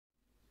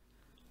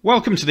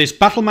Welcome to this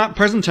battle map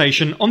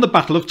presentation on the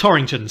Battle of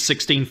Torrington,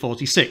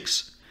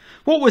 1646.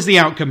 What was the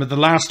outcome of the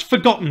last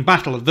forgotten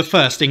battle of the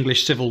First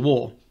English Civil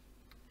War?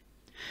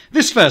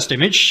 This first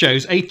image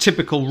shows a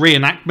typical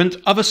reenactment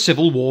of a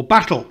Civil War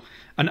battle,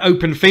 an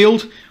open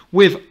field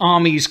with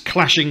armies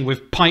clashing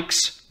with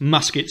pikes,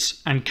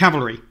 muskets and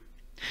cavalry.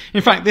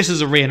 In fact, this is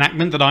a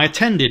reenactment that I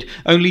attended,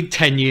 only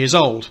 10 years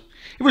old.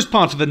 It was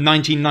part of the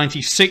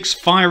 1996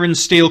 Fire and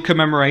Steel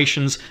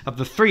commemorations of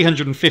the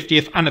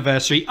 350th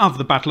anniversary of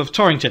the Battle of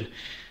Torrington.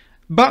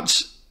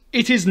 But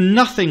it is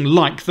nothing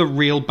like the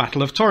real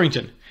Battle of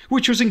Torrington,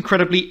 which was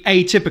incredibly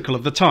atypical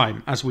of the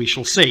time, as we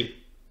shall see.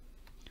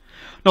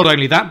 Not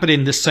only that, but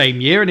in the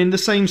same year and in the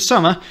same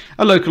summer,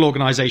 a local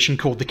organisation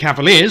called the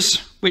Cavaliers,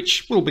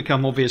 which will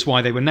become obvious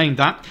why they were named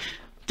that,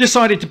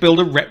 decided to build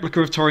a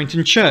replica of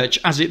Torrington Church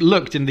as it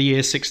looked in the year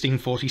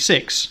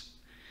 1646.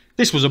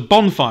 This was a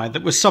bonfire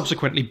that was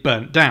subsequently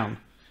burnt down.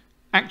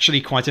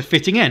 Actually quite a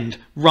fitting end,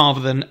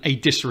 rather than a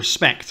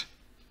disrespect.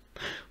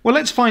 Well,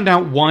 let's find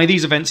out why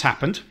these events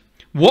happened,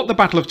 what the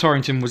Battle of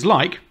Torrington was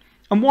like,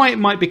 and why it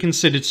might be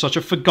considered such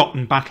a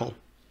forgotten battle.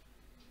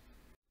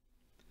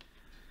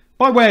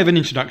 By way of an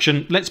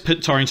introduction, let's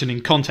put Torrington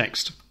in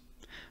context.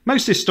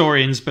 Most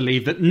historians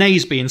believe that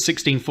Naseby in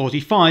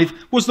 1645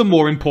 was the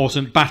more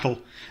important battle,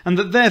 and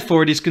that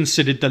therefore it is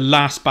considered the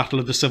last battle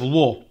of the Civil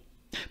War.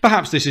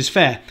 Perhaps this is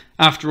fair.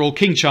 After all,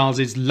 King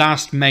Charles's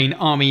last main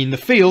army in the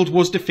field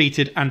was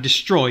defeated and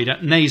destroyed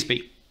at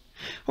Naseby.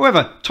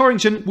 However,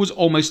 Torrington was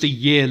almost a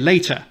year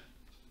later.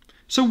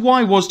 So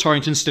why was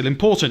Torrington still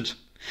important?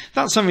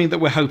 That's something that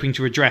we're hoping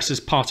to address as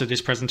part of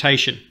this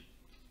presentation.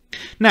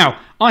 Now,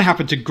 I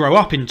happen to grow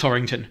up in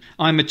Torrington.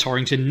 I'm a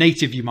Torrington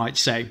native, you might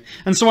say,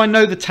 and so I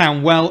know the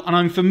town well and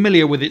I'm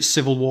familiar with its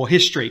Civil War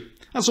history.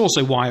 That's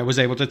also why I was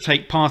able to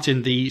take part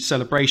in the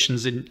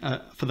celebrations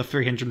for the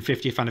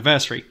 350th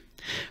anniversary.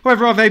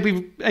 However,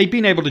 I've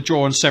been able to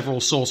draw on several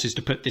sources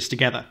to put this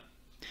together.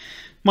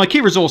 My key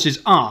resources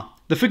are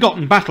The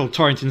Forgotten Battle,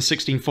 Torrington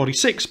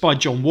 1646 by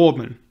John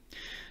Wardman.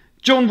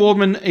 John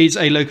Wardman is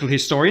a local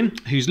historian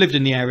who's lived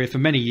in the area for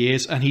many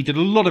years, and he did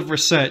a lot of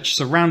research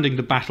surrounding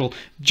the battle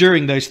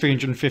during those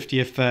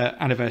 350th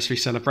anniversary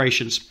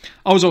celebrations.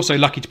 I was also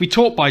lucky to be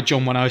taught by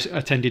John when I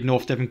attended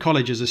North Devon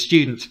College as a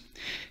student.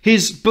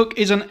 His book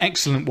is an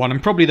excellent one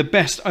and probably the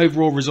best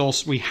overall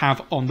resource we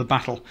have on the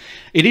battle.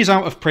 It is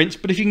out of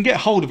print, but if you can get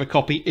hold of a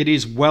copy, it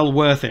is well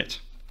worth it.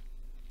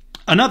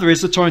 Another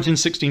is the Torrington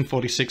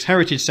 1646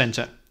 Heritage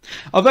Centre.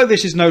 Although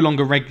this is no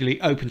longer regularly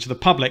open to the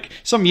public,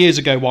 some years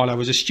ago while I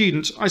was a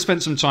student, I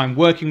spent some time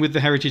working with the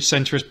Heritage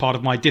Centre as part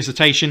of my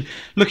dissertation,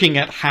 looking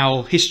at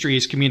how history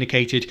is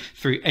communicated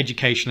through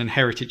education and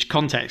heritage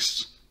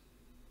contexts.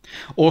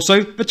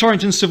 Also, the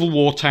Torrington Civil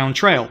War Town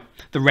Trail,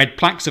 the red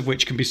plaques of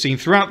which can be seen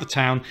throughout the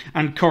town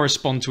and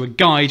correspond to a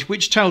guide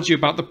which tells you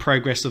about the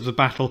progress of the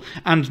battle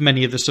and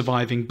many of the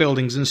surviving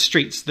buildings and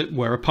streets that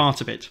were a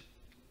part of it.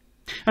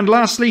 And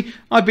lastly,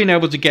 I've been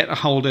able to get a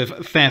hold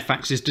of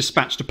Fairfax's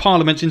dispatch to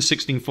Parliament in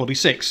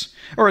 1646,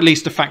 or at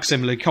least a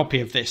facsimile copy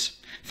of this.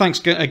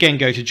 Thanks again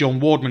go to John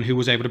Wardman, who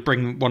was able to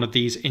bring one of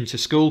these into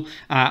school,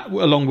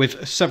 along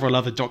with several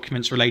other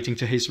documents relating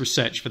to his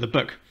research for the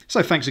book.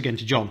 So thanks again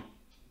to John.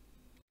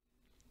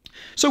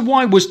 So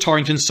why was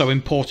Torrington so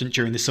important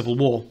during the Civil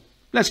War?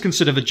 Let's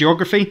consider the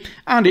geography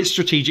and its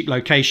strategic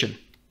location.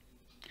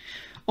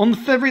 On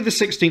February the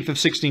 16th of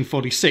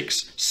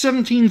 1646,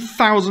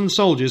 17,000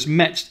 soldiers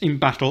met in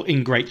battle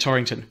in Great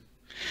Torrington.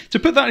 To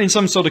put that in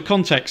some sort of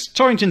context,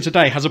 Torrington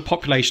today has a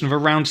population of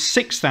around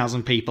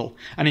 6,000 people,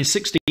 and in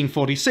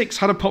 1646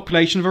 had a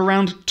population of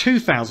around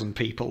 2,000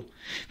 people.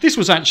 This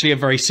was actually a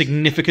very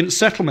significant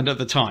settlement at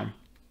the time.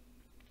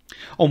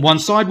 On one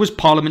side was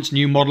Parliament's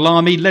new model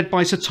army led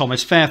by Sir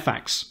Thomas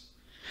Fairfax.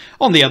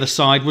 On the other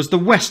side was the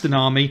Western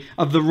Army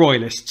of the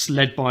Royalists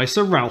led by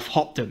Sir Ralph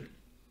Hopton.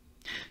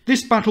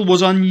 This battle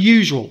was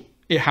unusual.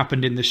 It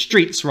happened in the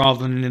streets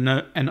rather than in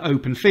an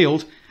open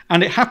field,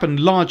 and it happened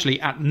largely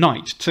at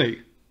night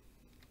too.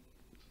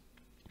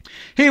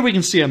 Here we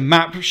can see a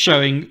map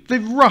showing the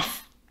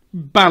rough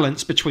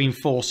balance between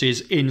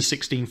forces in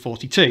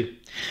 1642.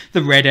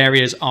 The red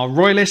areas are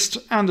Royalist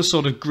and the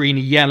sort of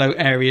greeny-yellow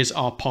areas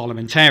are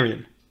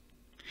Parliamentarian.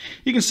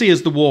 You can see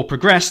as the war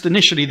progressed,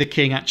 initially the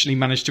king actually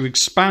managed to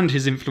expand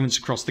his influence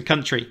across the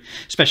country,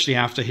 especially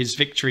after his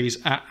victories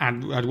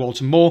at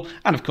Walton Moor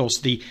and of course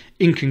the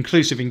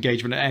inconclusive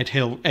engagement at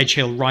Edge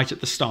Hill right at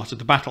the start of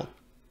the battle.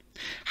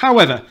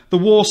 However, the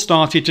war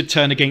started to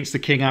turn against the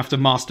king after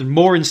Marston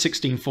Moor in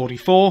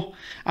 1644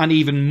 and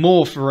even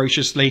more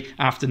ferociously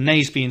after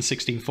Naseby in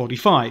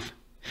 1645.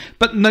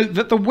 But note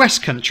that the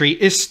West Country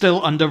is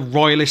still under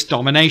Royalist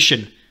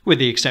domination, with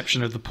the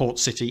exception of the port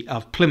city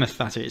of Plymouth,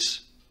 that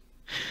is.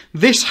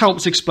 This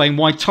helps explain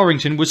why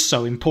Torrington was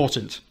so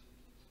important.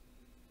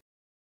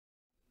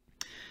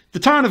 The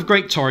town of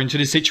Great Torrington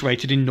is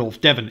situated in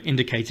North Devon,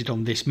 indicated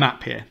on this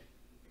map here.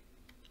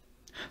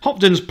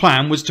 Hopton's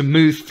plan was to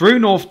move through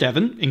North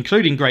Devon,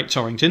 including Great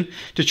Torrington,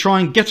 to try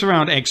and get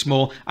around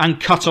Exmoor and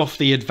cut off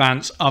the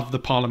advance of the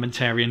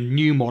Parliamentarian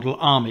New Model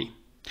Army.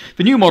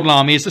 The new model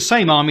army is the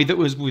same army that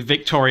was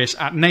victorious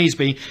at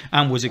Naseby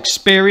and was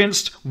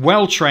experienced,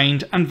 well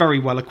trained and very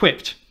well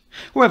equipped.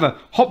 However,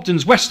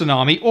 Hopton's Western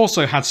Army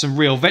also had some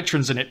real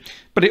veterans in it,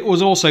 but it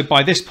was also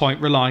by this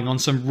point relying on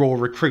some raw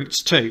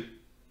recruits too.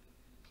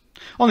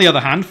 On the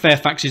other hand,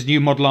 Fairfax's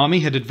new model army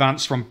had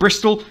advanced from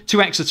Bristol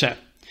to Exeter,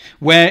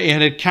 where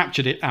it had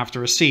captured it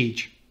after a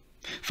siege.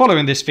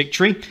 Following this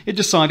victory, it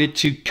decided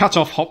to cut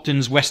off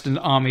Hopton's Western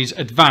Army's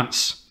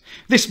advance.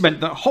 This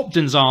meant that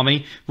Hopton's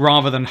army,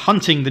 rather than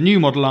hunting the new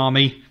model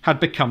army, had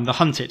become the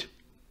hunted.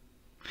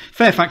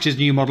 Fairfax's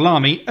new model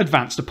army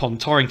advanced upon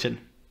Torrington.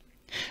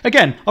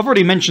 Again, I've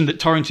already mentioned that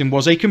Torrington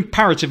was a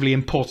comparatively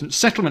important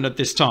settlement at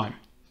this time.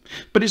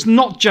 But it's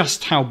not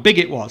just how big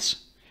it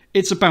was,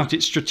 it's about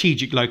its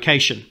strategic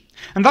location.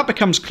 And that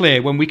becomes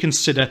clear when we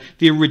consider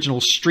the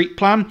original street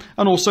plan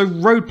and also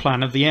road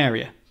plan of the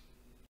area.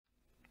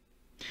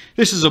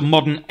 This is a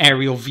modern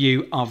aerial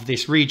view of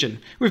this region,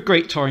 with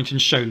Great Torrington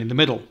shown in the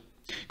middle.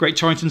 Great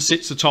Torrington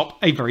sits atop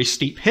a very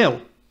steep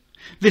hill.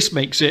 This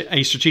makes it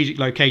a strategic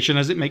location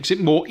as it makes it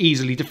more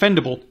easily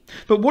defendable.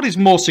 But what is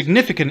more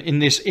significant in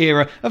this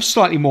era of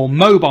slightly more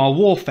mobile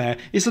warfare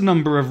is the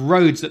number of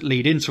roads that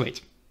lead into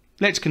it.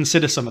 Let's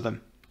consider some of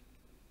them.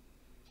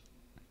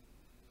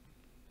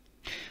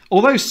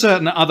 Although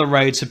certain other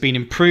roads have been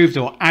improved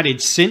or added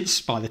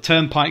since by the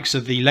turnpikes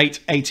of the late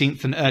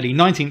 18th and early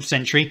 19th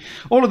century,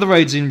 all of the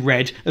roads in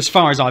red, as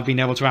far as I've been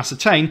able to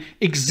ascertain,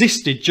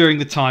 existed during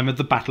the time of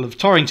the Battle of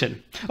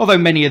Torrington, although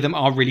many of them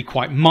are really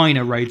quite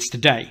minor roads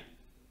today.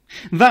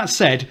 That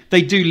said,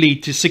 they do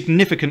lead to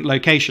significant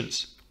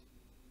locations.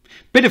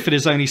 Bideford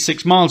is only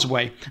 6 miles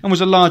away and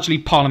was a largely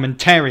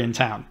parliamentarian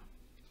town.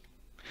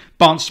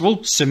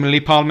 Barnstaple, similarly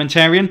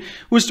parliamentarian,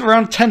 was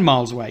around 10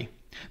 miles away.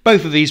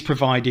 Both of these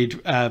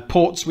provided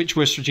ports which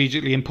were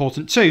strategically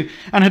important too,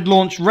 and had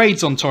launched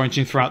raids on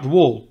Torrington throughout the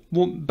war.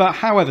 But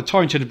however,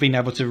 Torrington had been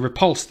able to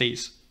repulse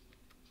these.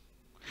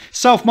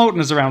 South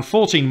Molton is around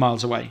 14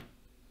 miles away.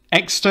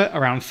 Exeter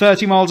around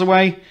 30 miles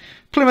away.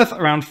 Plymouth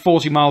around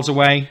 40 miles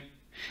away.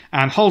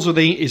 And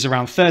Holsworthy is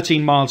around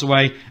 13 miles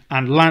away,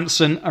 and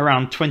Lanson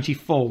around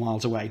 24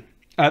 miles away.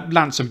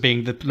 Lanson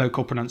being the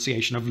local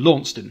pronunciation of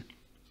Launceston.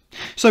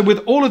 So with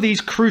all of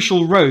these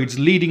crucial roads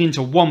leading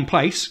into one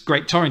place,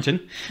 Great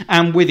Torrington,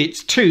 and with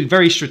its 2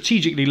 very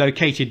strategically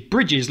located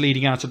bridges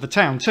leading out of the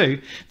town too,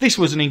 this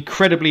was an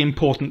incredibly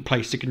important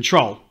place to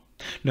control.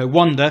 No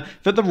wonder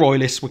that the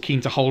Royalists were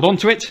keen to hold on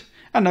to it,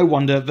 and no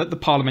wonder that the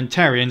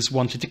parliamentarians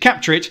wanted to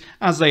capture it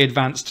as they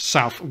advanced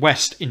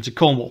south-west into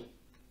Cornwall.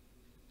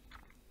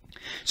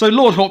 So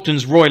Lord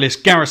Hopton's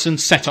Royalist garrison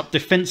set up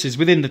defences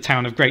within the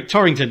town of Great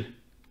Torrington,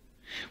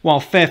 while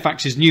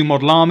Fairfax's new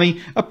model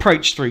army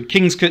approached through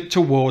Kingscote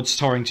towards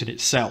Torrington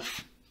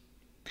itself.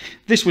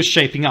 This was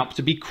shaping up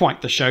to be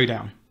quite the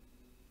showdown.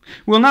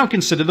 We'll now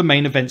consider the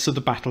main events of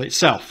the battle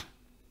itself.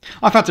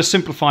 I've had to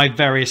simplify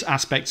various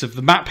aspects of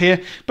the map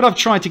here, but I've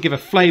tried to give a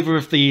flavour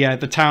of the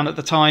town at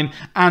the time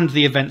and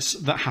the events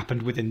that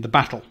happened within the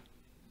battle.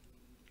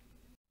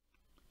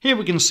 Here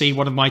we can see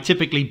one of my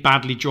typically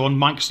badly drawn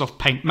Microsoft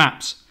Paint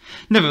maps.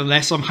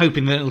 Nevertheless, I'm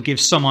hoping that it'll give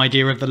some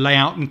idea of the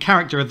layout and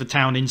character of the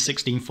town in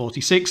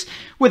 1646,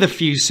 with a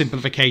few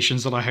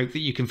simplifications that I hope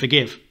that you can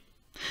forgive.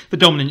 The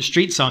dominant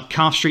streets are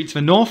Calf Street to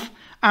the north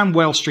and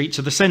Well Street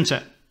to the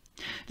centre.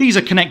 These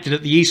are connected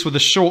at the east with a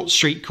short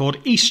street called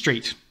East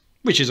Street,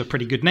 which is a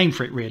pretty good name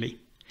for it really.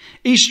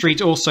 East Street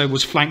also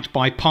was flanked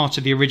by part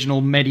of the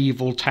original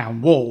medieval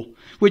town wall,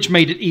 which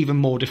made it even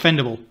more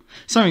defendable,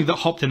 something that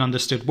Hopton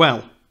understood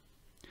well.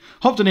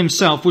 Hopton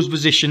himself was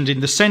positioned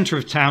in the centre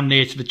of town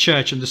near to the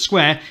church and the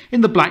square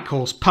in the Black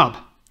Horse pub.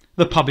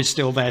 The pub is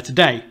still there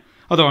today,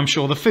 although I'm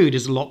sure the food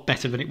is a lot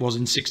better than it was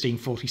in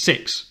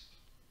 1646.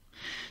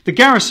 The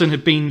garrison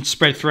had been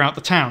spread throughout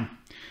the town,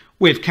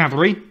 with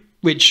cavalry,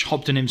 which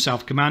Hopton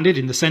himself commanded,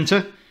 in the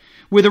centre,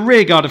 with a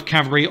rearguard of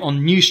cavalry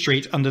on New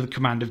Street under the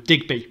command of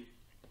Digby.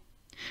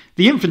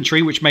 The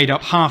infantry, which made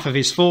up half of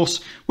his force,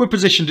 were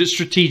positioned at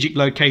strategic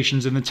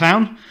locations in the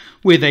town,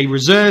 with a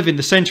reserve in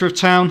the centre of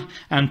town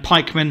and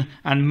pikemen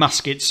and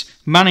muskets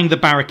manning the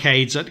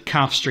barricades at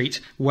Calf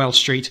Street, Well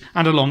Street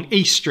and along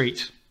East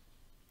Street.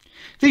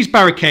 These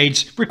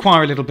barricades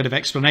require a little bit of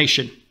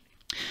explanation.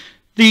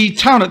 The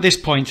town at this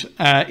point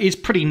is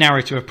pretty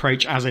narrow to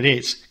approach as it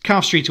is.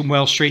 Calf Street and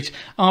Well Street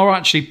are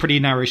actually pretty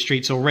narrow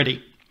streets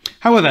already.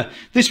 However,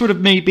 this would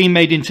have been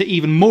made into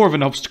even more of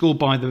an obstacle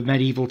by the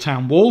medieval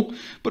town wall,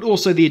 but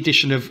also the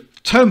addition of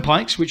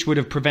turnpikes, which would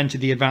have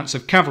prevented the advance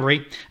of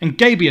cavalry, and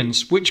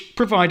gabions, which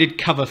provided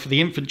cover for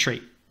the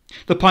infantry.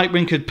 The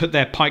pikemen could put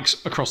their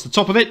pikes across the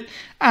top of it,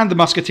 and the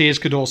musketeers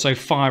could also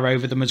fire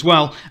over them as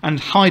well and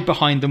hide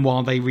behind them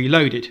while they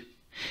reloaded.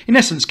 In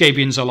essence,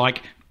 gabions are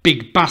like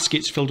big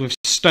baskets filled with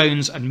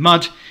stones and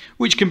mud,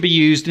 which can be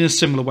used in a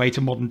similar way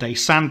to modern-day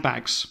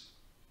sandbags.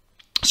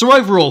 So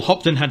overall,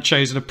 Hopton had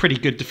chosen a pretty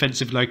good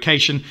defensive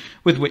location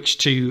with which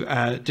to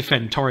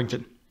defend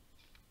Torrington.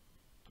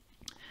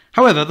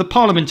 However, the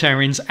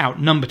parliamentarians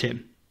outnumbered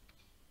him.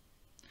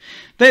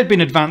 They had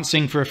been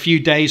advancing for a few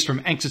days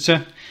from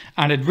Exeter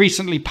and had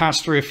recently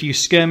passed through a few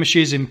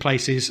skirmishes in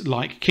places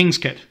like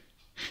Kingscote.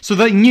 So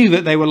they knew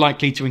that they were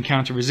likely to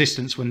encounter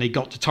resistance when they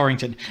got to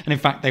Torrington, and in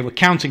fact they were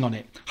counting on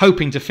it,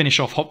 hoping to finish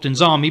off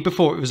Hopton's army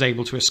before it was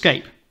able to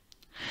escape.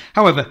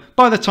 However,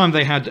 by the time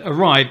they had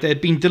arrived, they had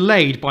been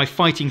delayed by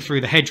fighting through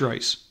the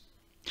hedgerows.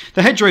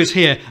 The hedgerows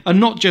here are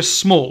not just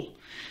small,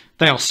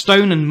 they are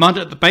stone and mud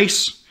at the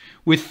base,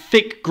 with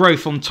thick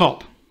growth on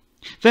top.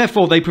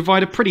 Therefore, they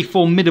provide a pretty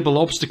formidable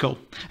obstacle,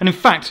 and in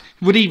fact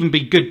would even be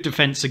good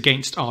defence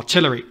against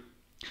artillery.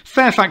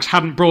 Fairfax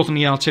hadn't brought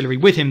any artillery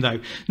with him though,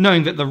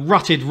 knowing that the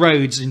rutted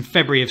roads in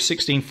February of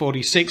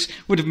 1646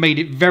 would have made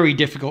it very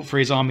difficult for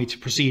his army to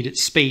proceed at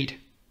speed.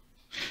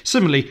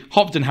 Similarly,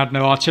 Hopton had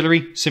no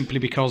artillery, simply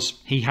because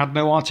he had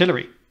no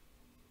artillery.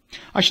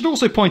 I should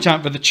also point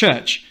out that the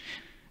church.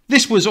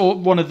 This was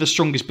one of the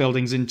strongest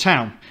buildings in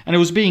town, and it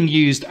was being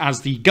used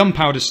as the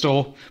gunpowder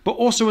store, but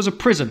also as a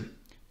prison.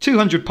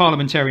 200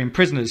 parliamentarian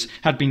prisoners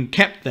had been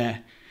kept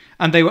there,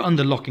 and they were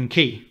under lock and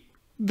key.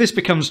 This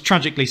becomes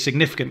tragically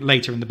significant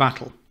later in the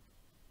battle.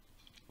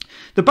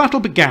 The battle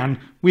began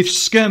with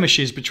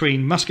skirmishes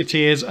between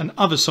musketeers and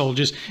other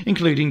soldiers,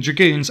 including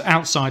dragoons,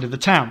 outside of the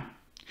town.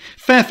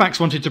 Fairfax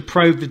wanted to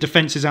probe the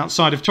defences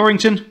outside of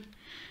Torrington,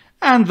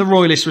 and the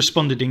Royalists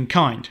responded in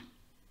kind.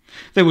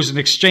 There was an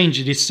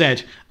exchange, it is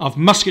said, of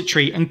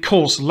musketry and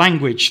coarse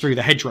language through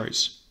the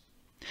hedgerows.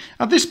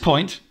 At this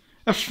point,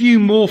 a few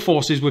more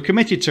forces were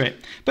committed to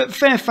it, but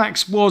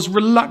Fairfax was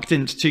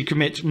reluctant to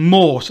commit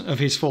more of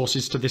his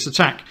forces to this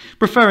attack,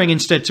 preferring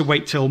instead to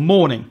wait till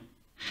morning.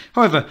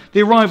 However,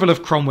 the arrival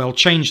of Cromwell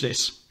changed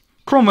this.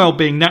 Cromwell,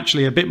 being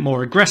naturally a bit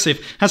more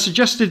aggressive, has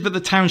suggested that the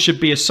town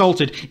should be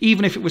assaulted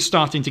even if it was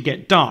starting to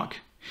get dark.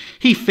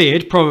 He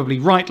feared, probably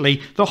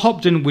rightly, that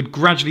Hopton would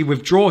gradually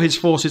withdraw his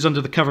forces under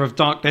the cover of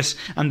darkness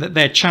and that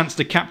their chance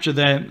to capture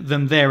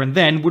them there and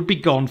then would be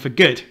gone for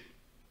good.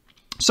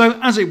 So,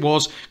 as it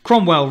was,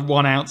 Cromwell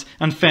won out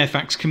and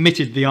Fairfax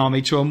committed the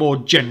army to a more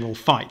general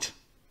fight.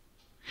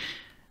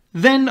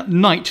 Then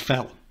night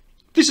fell.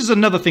 This is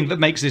another thing that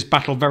makes this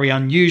battle very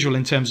unusual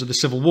in terms of the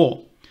Civil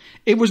War.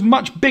 It was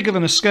much bigger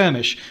than a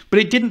skirmish, but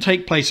it didn't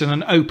take place in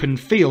an open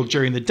field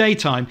during the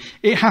daytime.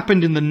 It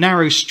happened in the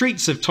narrow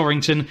streets of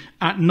Torrington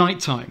at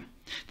night time.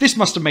 This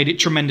must have made it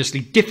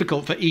tremendously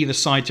difficult for either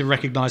side to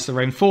recognise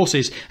their own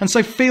forces, and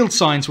so field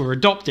signs were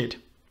adopted.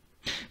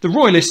 The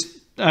Royalists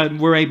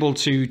were able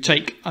to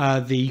take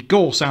the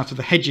gorse out of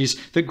the hedges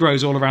that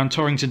grows all around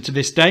Torrington to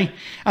this day,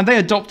 and they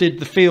adopted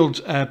the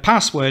field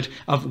password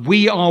of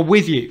 "We are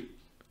with you."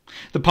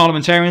 The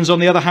parliamentarians, on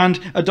the other hand,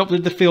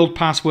 adopted the field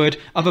password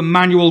of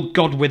 "Emmanuel,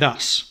 God with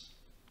us."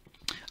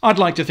 I'd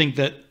like to think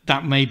that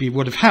that maybe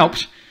would have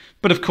helped,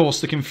 but of course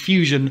the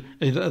confusion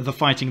of the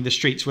fighting in the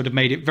streets would have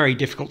made it very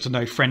difficult to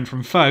know friend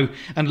from foe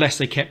unless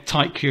they kept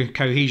tight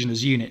cohesion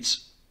as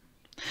units.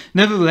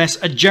 Nevertheless,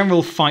 a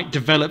general fight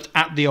developed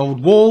at the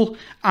Old Wall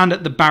and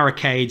at the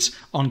barricades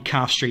on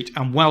Calf Street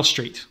and Well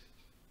Street.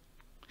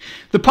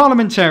 The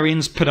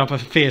parliamentarians put up a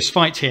fierce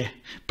fight here,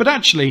 but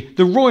actually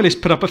the Royalists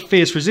put up a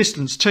fierce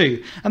resistance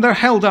too, and they're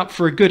held up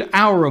for a good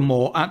hour or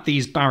more at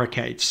these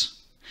barricades.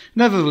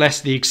 Nevertheless,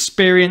 the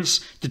experience,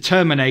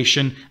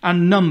 determination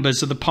and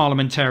numbers of the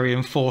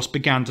parliamentarian force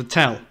began to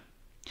tell.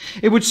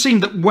 It would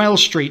seem that Well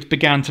Street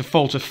began to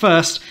falter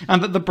first,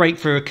 and that the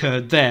breakthrough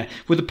occurred there,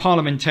 with the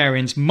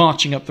parliamentarians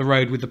marching up the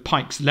road with the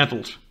pikes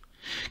levelled.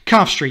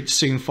 Calf Street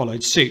soon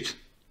followed suit.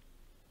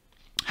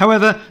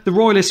 However, the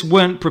Royalists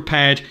weren't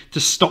prepared to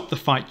stop the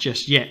fight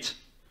just yet,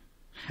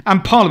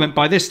 and Parliament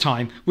by this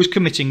time was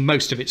committing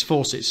most of its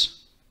forces.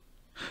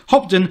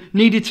 Hopton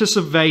needed to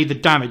survey the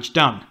damage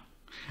done,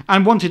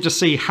 and wanted to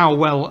see how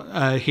well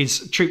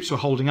his troops were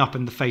holding up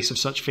in the face of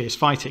such fierce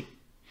fighting.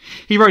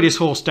 He rode his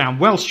horse down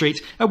Well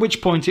Street, at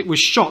which point it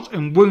was shot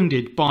and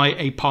wounded by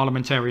a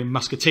parliamentarian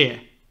musketeer.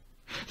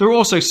 There are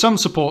also some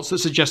supports that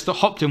suggest that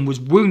Hopton was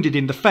wounded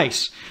in the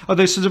face,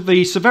 although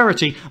the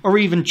severity or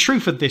even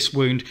truth of this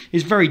wound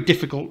is very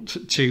difficult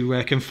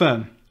to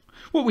confirm.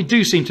 What we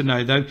do seem to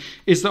know, though,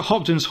 is that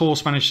Hopton's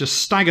horse managed to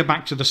stagger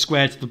back to the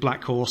square to the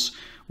Black Horse,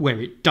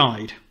 where it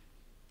died.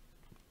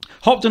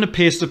 Hopton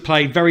appears to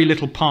play very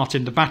little part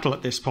in the battle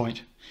at this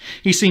point.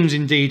 He seems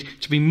indeed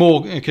to be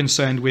more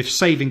concerned with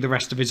saving the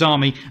rest of his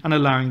army and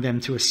allowing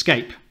them to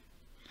escape.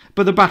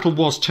 But the battle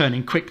was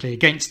turning quickly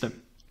against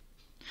them.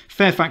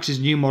 Fairfax's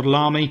new model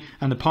army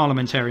and the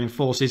parliamentarian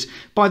forces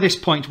by this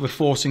point were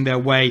forcing their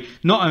way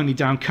not only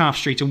down Calf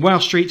Street and Well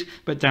Street,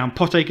 but down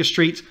Potacre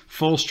Street,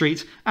 Fall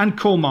Street and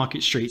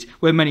Cornmarket Street,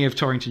 where many of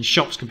Torrington's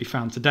shops can be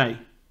found today.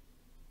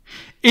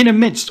 In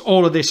amidst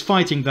all of this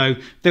fighting, though,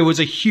 there was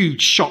a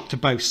huge shock to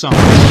both sides.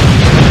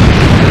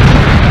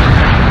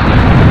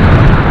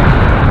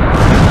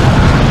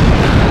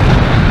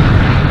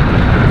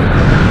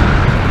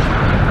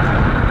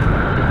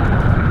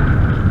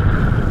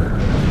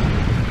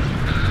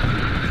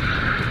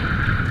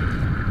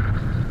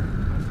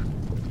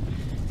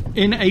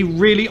 In a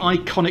really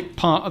iconic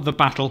part of the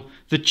battle,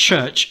 the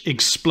church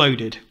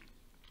exploded.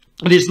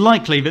 It is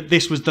likely that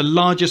this was the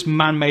largest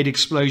man-made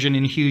explosion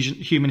in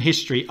human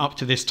history up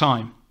to this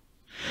time.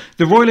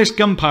 The Royalist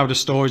gunpowder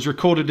store is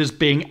recorded as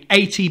being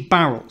 80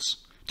 barrels.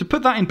 To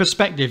put that in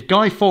perspective,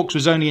 Guy Fawkes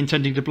was only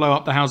intending to blow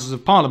up the Houses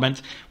of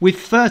Parliament with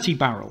 30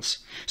 barrels.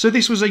 So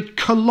this was a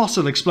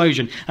colossal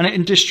explosion, and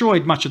it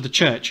destroyed much of the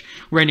church,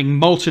 raining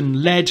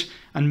molten lead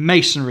and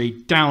masonry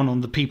down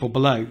on the people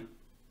below.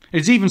 It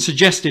is even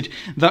suggested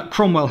that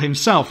Cromwell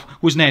himself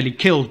was nearly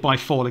killed by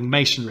falling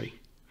masonry.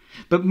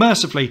 But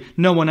mercifully,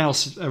 no one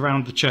else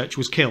around the church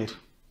was killed.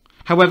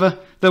 However,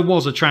 there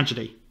was a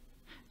tragedy.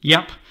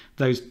 Yep,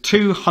 those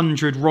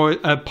 200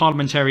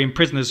 parliamentarian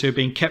prisoners who had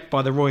been kept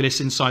by the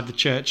Royalists inside the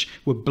church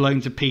were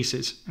blown to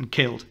pieces and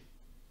killed.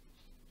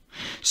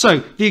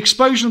 So, the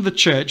explosion of the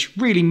church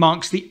really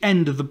marks the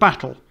end of the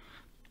battle,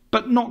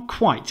 but not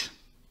quite.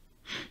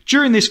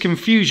 During this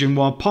confusion,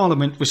 while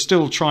Parliament was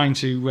still trying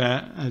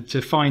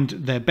to find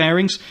their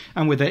bearings,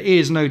 and with their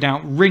ears no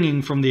doubt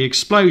ringing from the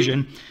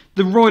explosion,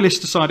 the Royalists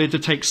decided to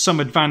take some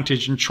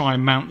advantage and try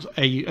and mount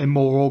a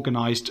more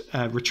organised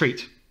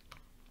retreat.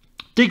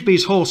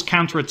 Digby's horse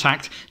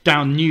counterattacked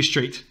down New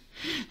Street.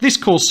 This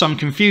caused some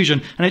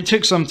confusion, and it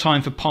took some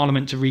time for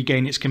Parliament to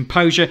regain its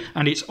composure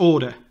and its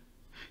order,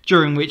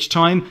 during which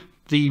time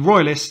the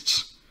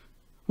Royalists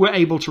were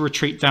able to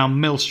retreat down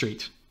Mill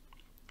Street.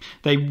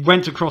 They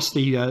went across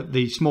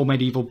the small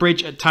medieval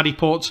bridge at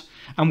Taddyport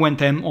and went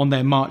then on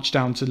their march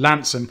down to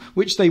Lansom,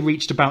 which they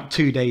reached about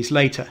 2 days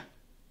later.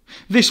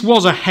 This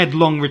was a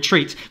headlong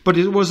retreat, but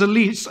it was at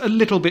least a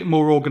little bit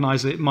more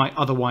organised than it might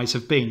otherwise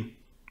have been.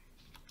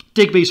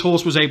 Digby's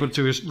horse was able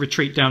to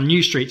retreat down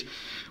New Street,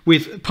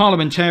 with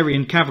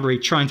parliamentarian cavalry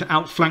trying to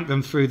outflank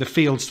them through the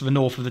fields to the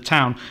north of the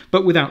town,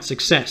 but without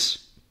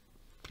success.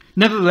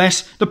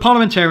 Nevertheless, the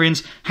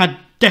parliamentarians had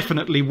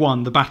definitely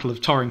won the Battle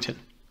of Torrington.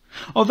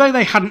 Although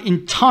they hadn't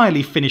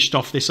entirely finished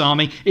off this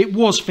army, it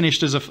was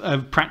finished as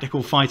a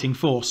practical fighting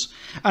force,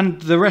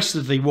 and the rest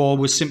of the war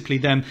was simply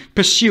them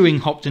pursuing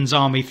Hopton's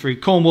army through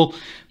Cornwall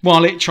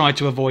while it tried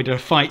to avoid a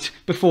fight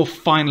before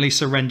finally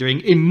surrendering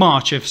in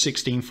March of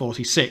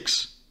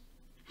 1646.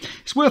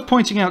 It's worth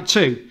pointing out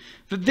too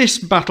that this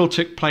battle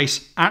took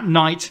place at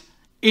night,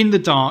 in the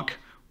dark,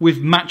 with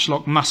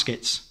matchlock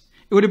muskets.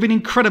 It would have been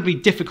incredibly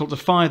difficult to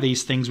fire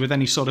these things with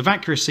any sort of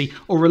accuracy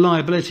or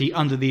reliability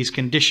under these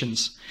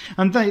conditions,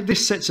 and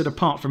this sets it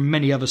apart from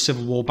many other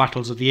Civil War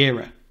battles of the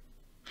era.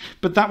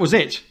 But that was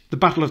it. The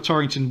Battle of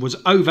Torrington was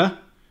over.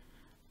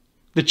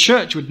 The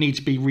church would need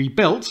to be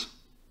rebuilt,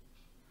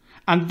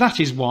 and that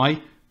is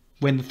why,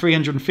 when the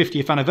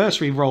 350th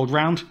anniversary rolled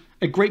round,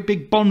 a great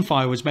big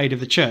bonfire was made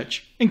of the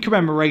church in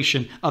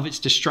commemoration of its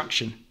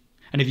destruction.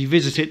 And if you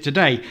visit it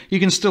today, you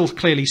can still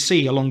clearly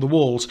see along the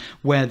walls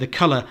where the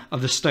colour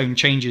of the stone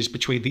changes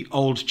between the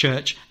old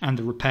church and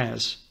the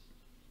repairs.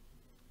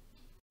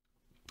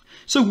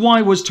 So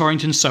why was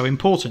Torrington so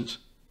important?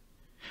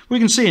 We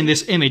can see in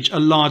this image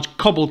a large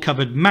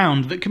cobble-covered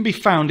mound that can be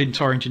found in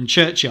Torrington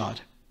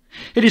churchyard.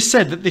 It is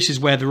said that this is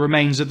where the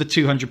remains of the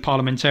 200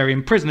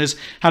 parliamentarian prisoners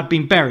had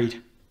been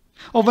buried,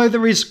 although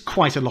there is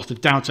quite a lot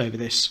of doubt over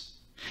this.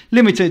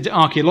 Limited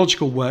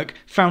archaeological work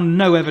found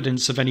no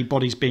evidence of any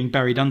bodies being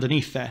buried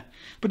underneath there,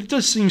 but it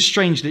does seem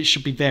strange that it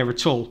should be there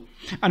at all,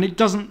 and it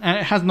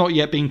has not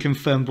yet been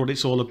confirmed what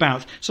it's all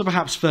about, so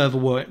perhaps further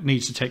work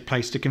needs to take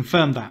place to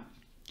confirm that.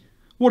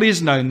 What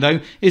is known, though,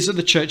 is that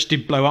the church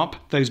did blow up,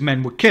 those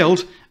men were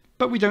killed,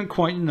 but we don't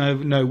quite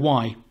know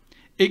why.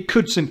 It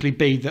could simply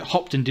be that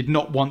Hopton did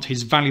not want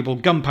his valuable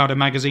gunpowder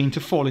magazine to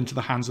fall into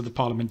the hands of the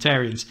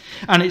parliamentarians,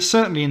 and it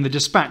certainly in the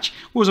dispatch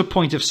was a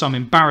point of some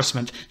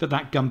embarrassment that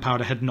that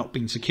gunpowder had not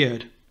been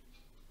secured.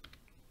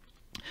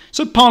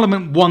 So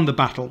Parliament won the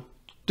battle,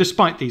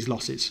 despite these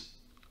losses.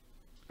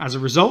 As a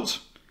result,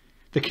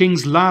 the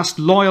King's last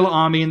loyal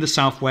army in the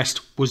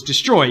southwest was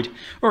destroyed,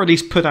 or at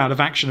least put out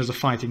of action as a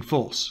fighting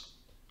force.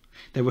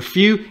 There were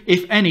few,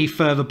 if any,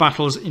 further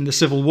battles in the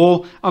Civil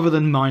War other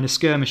than minor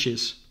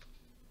skirmishes,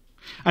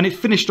 and it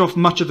finished off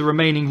much of the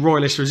remaining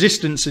Royalist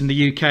resistance in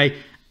the UK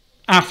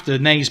after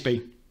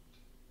Naseby.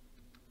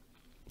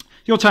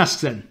 Your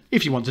tasks then,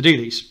 if you want to do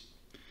these.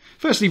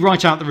 Firstly,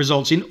 write out the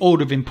results in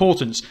order of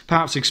importance,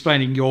 perhaps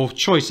explaining your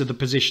choice of the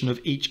position of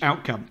each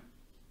outcome.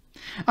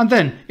 And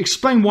then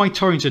explain why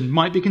Torrington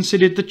might be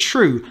considered the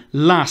true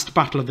last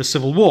battle of the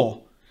Civil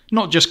War,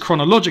 not just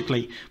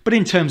chronologically, but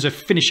in terms of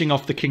finishing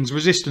off the King's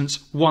resistance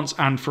once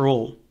and for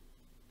all.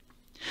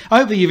 I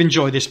hope that you've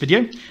enjoyed this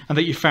video and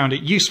that you found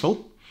it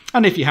useful.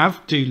 And if you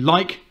have, do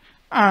like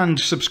and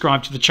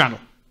subscribe to the channel.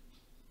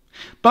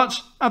 But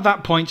at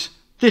that point,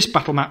 this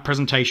battle map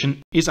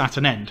presentation is at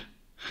an end.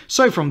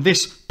 So from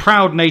this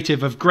proud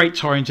native of Great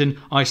Torrington,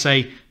 I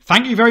say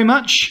thank you very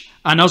much,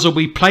 and us will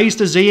be plays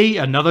to thee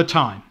another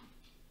time.